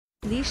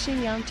Lee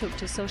Hsien Yang took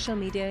to social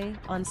media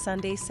on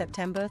Sunday,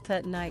 September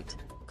 3 night,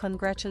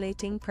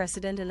 congratulating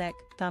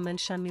President-elect Tharman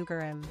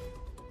Shanmugaratnam.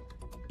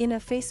 In a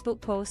Facebook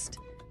post,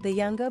 the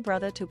younger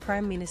brother to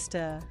Prime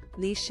Minister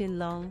Lee Hsien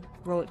Yang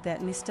wrote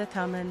that Mr.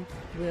 Tharman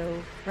will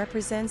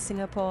represent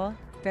Singapore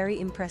very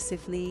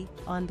impressively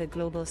on the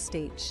global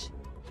stage.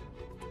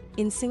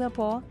 In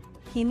Singapore,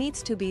 he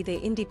needs to be the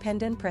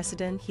independent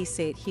president he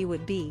said he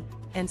would be,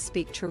 and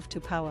speak truth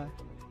to power.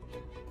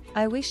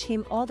 I wish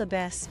him all the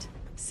best,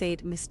 said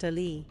Mr.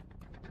 Lee.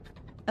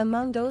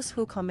 Among those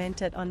who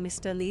commented on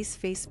Mr. Lee's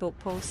Facebook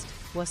post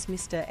was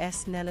Mr.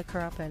 S.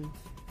 Nellakarapan.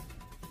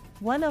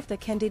 One of the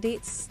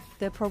candidates,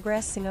 the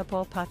Progress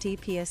Singapore Party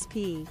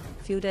PSP,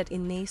 fielded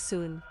in Nei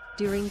Soon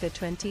during the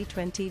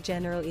 2020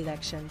 general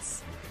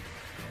elections.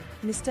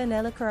 Mr.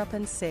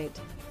 Nellakarapan said,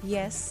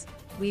 "Yes,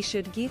 we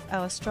should give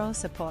our strong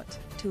support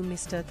to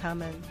Mr.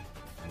 Tharman,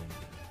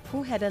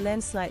 who had a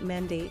landslide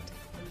mandate.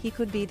 He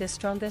could be the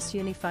strongest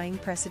unifying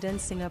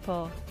president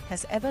Singapore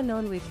has ever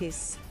known with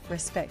his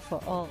respect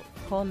for all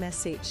core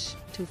message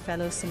to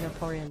fellow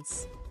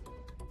Singaporeans."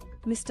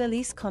 Mr.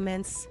 Lee's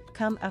comments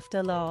come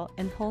after Law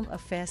and Home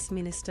Affairs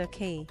Minister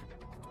K.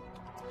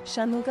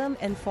 Shanmugam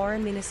and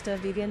Foreign Minister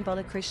Vivian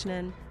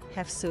Balakrishnan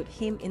have sued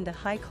him in the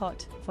High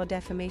Court for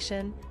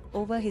defamation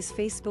over his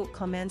Facebook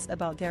comments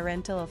about their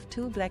rental of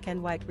 2 black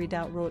and white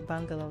Redoubt Road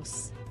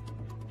bungalows.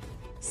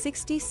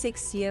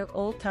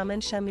 66-year-old Tharman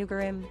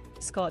Shanmugaratnam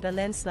scored a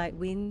landslide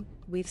win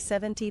with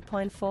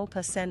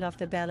 70.4% of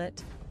the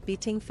ballot,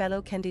 beating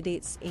fellow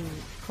candidates in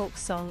Kok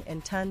Song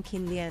and Tan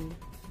Kin Lian,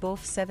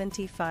 both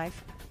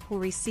 75, who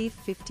received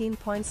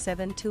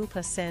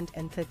 15.72%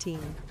 and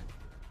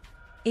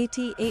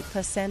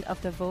 13.88%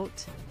 of the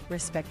vote,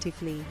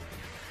 respectively.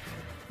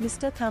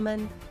 Mr.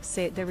 Tharman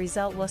said the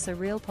result was a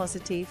real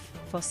positive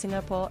for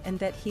Singapore and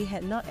that he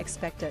had not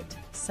expected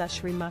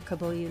such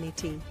remarkable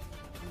unity.